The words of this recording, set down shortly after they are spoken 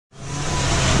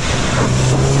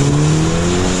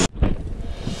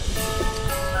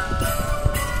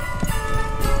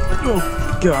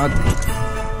God.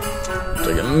 It's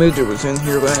like a midget was in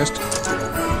here last.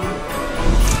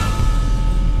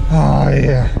 Oh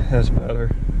yeah, that's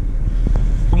better.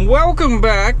 Welcome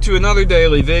back to another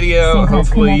daily video.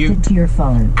 Hopefully you to your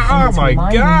phone. Oh my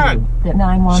God! That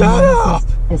 911 Shut up!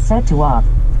 is set to off.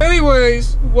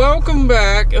 Anyways, welcome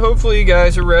back. Hopefully you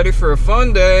guys are ready for a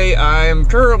fun day. I am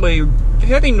currently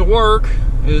heading to work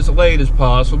as late as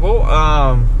possible.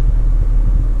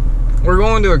 We're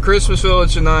going to a Christmas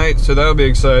village tonight, so that'll be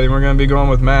exciting. We're going to be going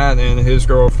with Matt and his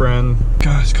girlfriend.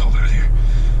 God, it's cold out here.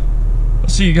 I'll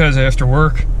see you guys after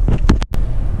work.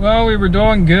 Well, we were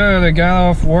doing good. I got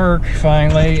off work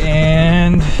finally,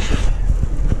 and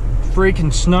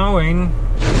freaking snowing.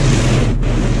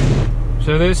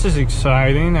 So this is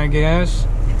exciting, I guess.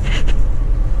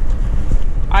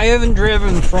 I haven't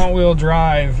driven front-wheel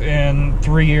drive in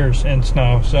 3 years in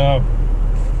snow, so,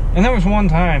 and that was one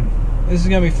time. This is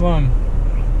gonna be fun.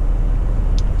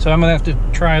 So I'm gonna have to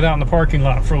try it out in the parking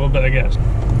lot for a little bit, I guess.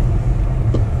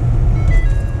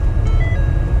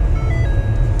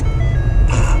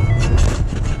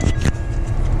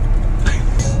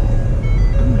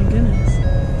 Oh my goodness.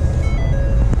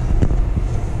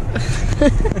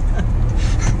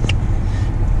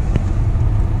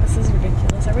 This is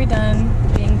ridiculous. Are we done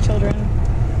being children?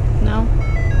 No?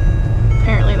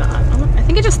 Apparently not. I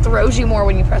think it just throws you more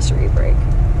when you press the re-brake.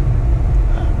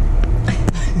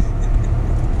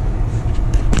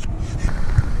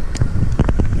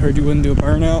 Heard you wouldn't do a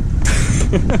burnout.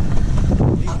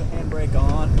 Leave the handbrake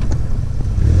on.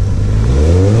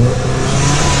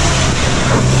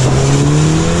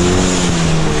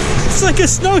 It's like a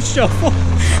snow shovel.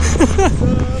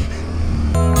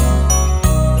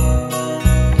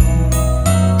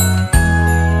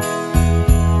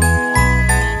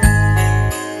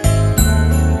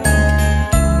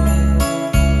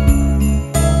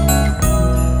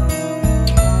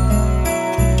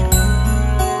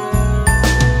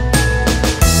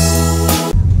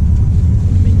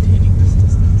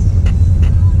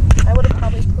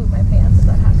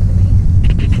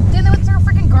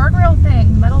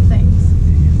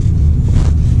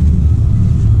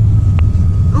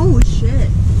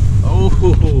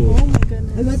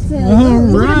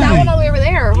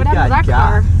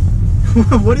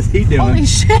 What is he doing? Holy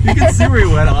shit. You can see where he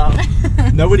went off.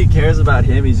 Nobody cares about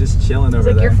him. He's just chilling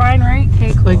over there. You're fine, right?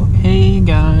 Okay, cool. Like, hey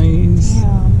guys.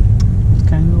 Yeah. It's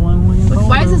kind of lonely.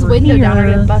 Why is his window down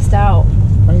there gonna bust out?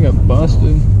 I got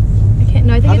busted. I can't.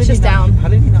 No, I think it's just down. How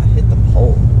did he not hit the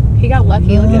pole? He got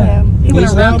lucky. Look at him. He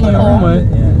went around the pole.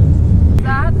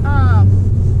 That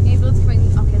ambulance coming.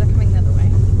 Okay, they're coming the other way.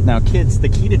 Now, kids, the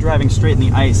key to driving straight in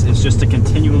the ice is just to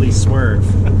continually swerve.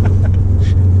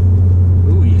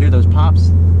 Ooh, you hear those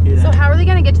pops? Hear that? So how are they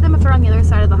gonna get to them if they're on the other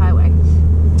side of the highway?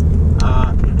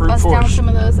 Brute Bust down force. some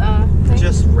of those things?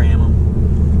 Just ram them.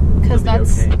 Because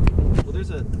that's okay. Well,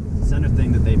 there's a center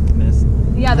thing that they missed.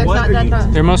 yeah. There's What not are that.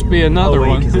 you- There must be another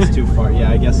one. Because it's too far. Yeah,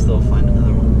 I guess they'll find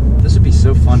another one. This would be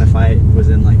so fun if I was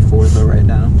in like Forza right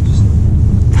now. Just,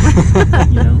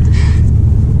 you know.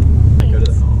 Go to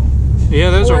the, Yeah,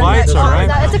 those are lights, all right.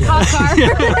 It's a cop car.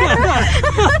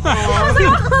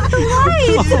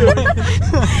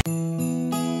 Lights.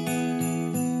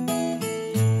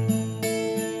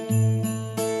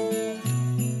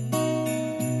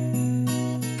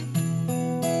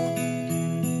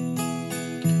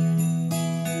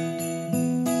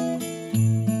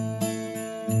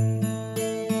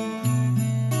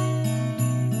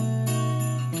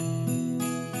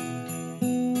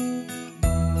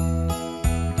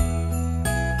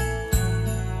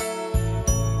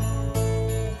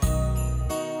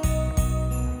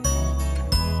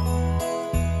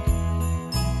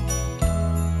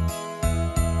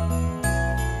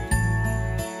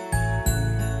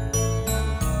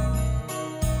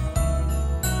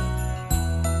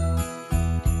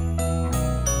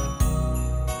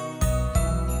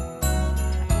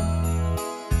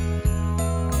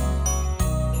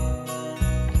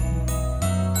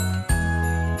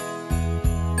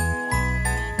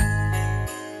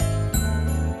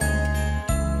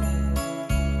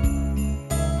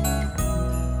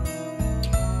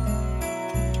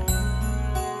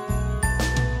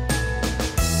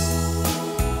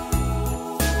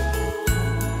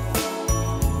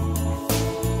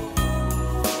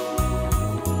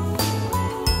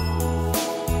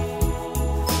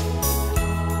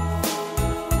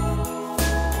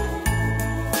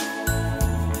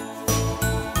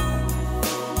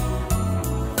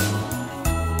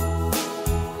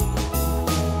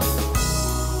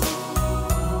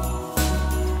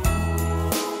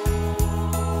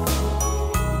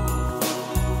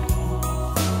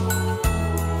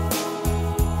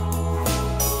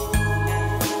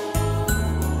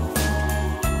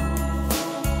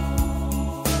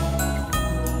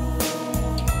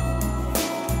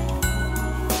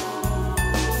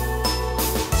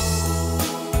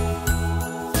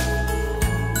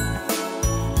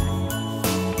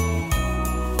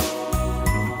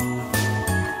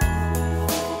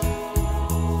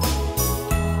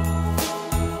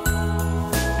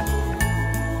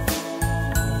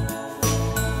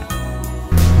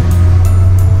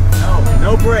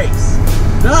 brakes.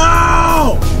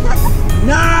 No!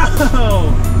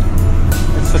 No!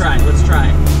 Let's try. Let's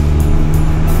try.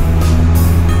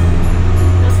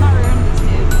 Let's not ruin this,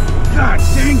 dude. God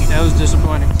dang it. That was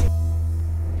disappointing.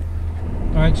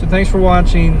 Alright, so thanks for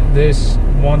watching this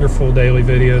wonderful daily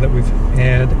video that we've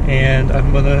had, and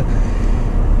I'm gonna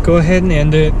go ahead and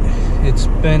end it. It's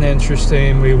been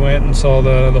interesting. We went and saw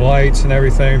the lights and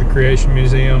everything, the Creation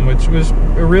Museum, which was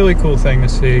a really cool thing to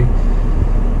see.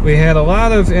 We had a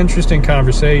lot of interesting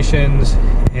conversations,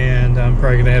 and I'm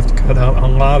probably gonna have to cut out a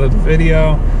lot of the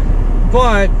video,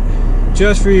 but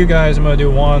just for you guys, I'm gonna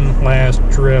do one last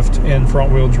drift in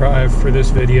front-wheel drive for this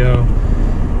video,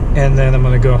 and then I'm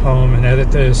gonna go home and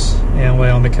edit this and lay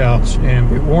on the couch and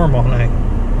be warm all night.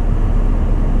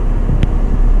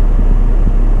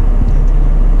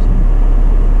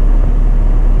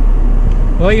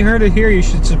 Well, you heard it here. You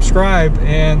should subscribe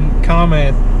and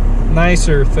comment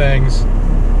nicer things,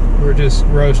 or just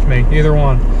roast me, either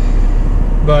one.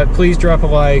 But please drop a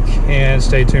like and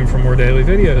stay tuned for more daily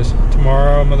videos.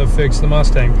 Tomorrow I'm gonna fix the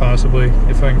Mustang, possibly,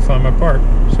 if I can find my part.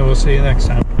 So we'll see you next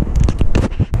time.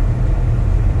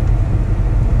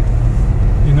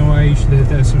 You know why you should hit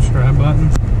that subscribe button?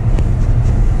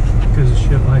 Because of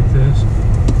shit like this.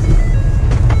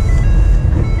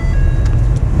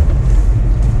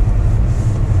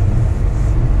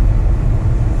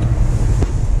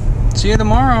 See you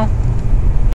tomorrow.